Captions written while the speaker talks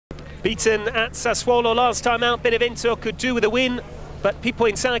Beaten at Sassuolo last time out, Benevento could do with a win, but Filippo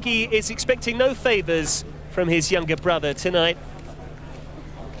Inzaghi is expecting no favours from his younger brother tonight.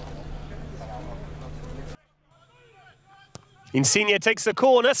 Insigne takes the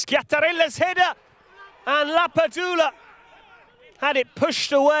corner, Schiattarella's header, and Lapadula had it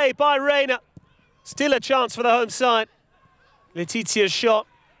pushed away by Reina. Still a chance for the home side. Letizia's shot,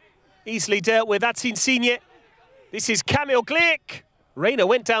 easily dealt with, that's Insigne. This is Kamil Glik. Reina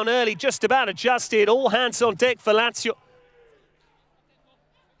went down early, just about adjusted. All hands on deck for Lazio.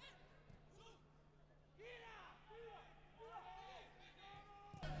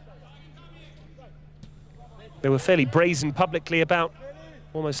 They were fairly brazen publicly about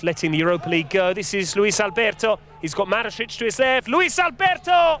almost letting the Europa League go. This is Luis Alberto. He's got Marasic to his left. Luis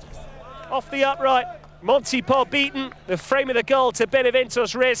Alberto off the upright. Montipò beaten. The frame of the goal to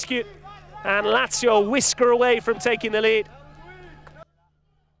Benevento's rescue. And Lazio whisker away from taking the lead.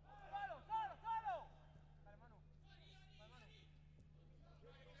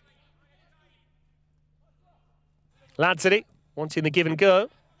 Lazzari wanting the give and go.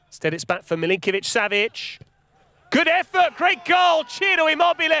 Instead it's back for Milinkovic-Savic. Good effort, great goal, Ciro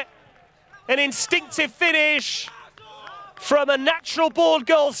Immobile. An instinctive finish from a natural born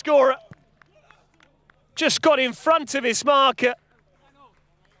goal scorer. Just got in front of his marker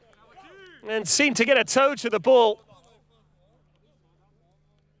and seemed to get a toe to the ball.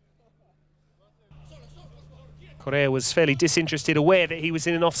 Correa was fairly disinterested, aware that he was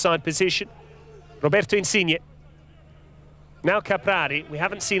in an offside position. Roberto Insigne. Now Caprari, we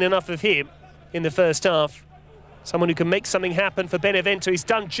haven't seen enough of him in the first half. Someone who can make something happen for Benevento. He's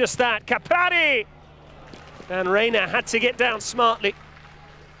done just that. Caprari! And Reina had to get down smartly.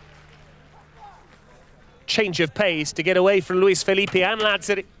 Change of pace to get away from Luis Felipe and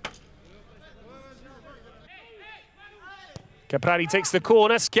Lazzari. Caprari takes the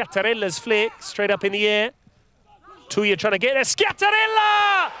corner. Schiattarella's flick, straight up in the air. Tuya trying to get there.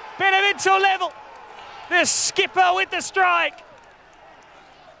 Schiattarella! Benevento level. The skipper with the strike.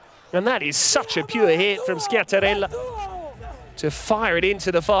 And that is such a pure hit from Schiattarella to fire it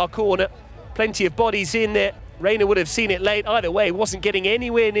into the far corner. Plenty of bodies in there. Reina would have seen it late. Either way, wasn't getting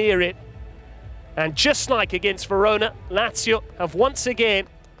anywhere near it. And just like against Verona, Lazio have once again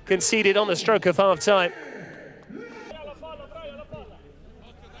conceded on the stroke of half-time.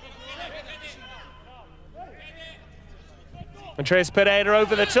 Andreas Pereira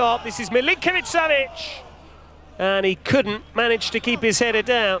over the top. This is Milinkovic-Savic. And he couldn't manage to keep his header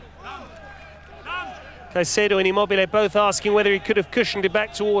down. Caicedo and Immobile both asking whether he could have cushioned it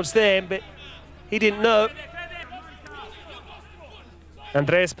back towards them, but he didn't know.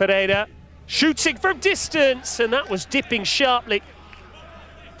 Andreas Pereira shooting from distance, and that was dipping sharply.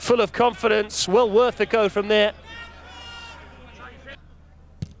 Full of confidence, well worth a go from there.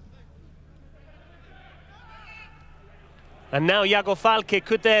 And now Iago Falque,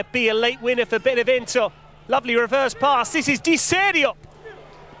 could there be a late winner for Benevento? Lovely reverse pass, this is Di Serio.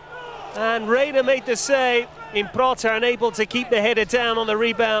 And Reina made the save. Improta unable to keep the header down on the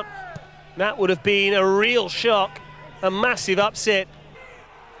rebound. That would have been a real shock, a massive upset.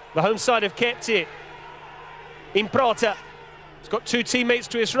 The home side have kept it. Improta, he's got two teammates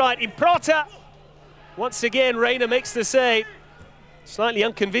to his right. Improta, once again Reina makes the save. Slightly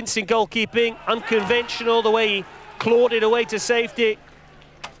unconvincing goalkeeping, unconventional the way he clawed it away to safety.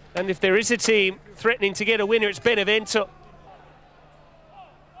 And if there is a team threatening to get a winner, it's Benevento.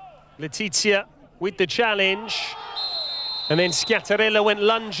 Letizia with the challenge. And then Schiattarella went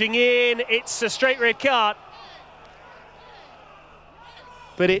lunging in. It's a straight red card.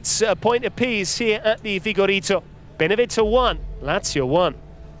 But it's a point apiece here at the Vigorito. Benevento 1, Lazio 1.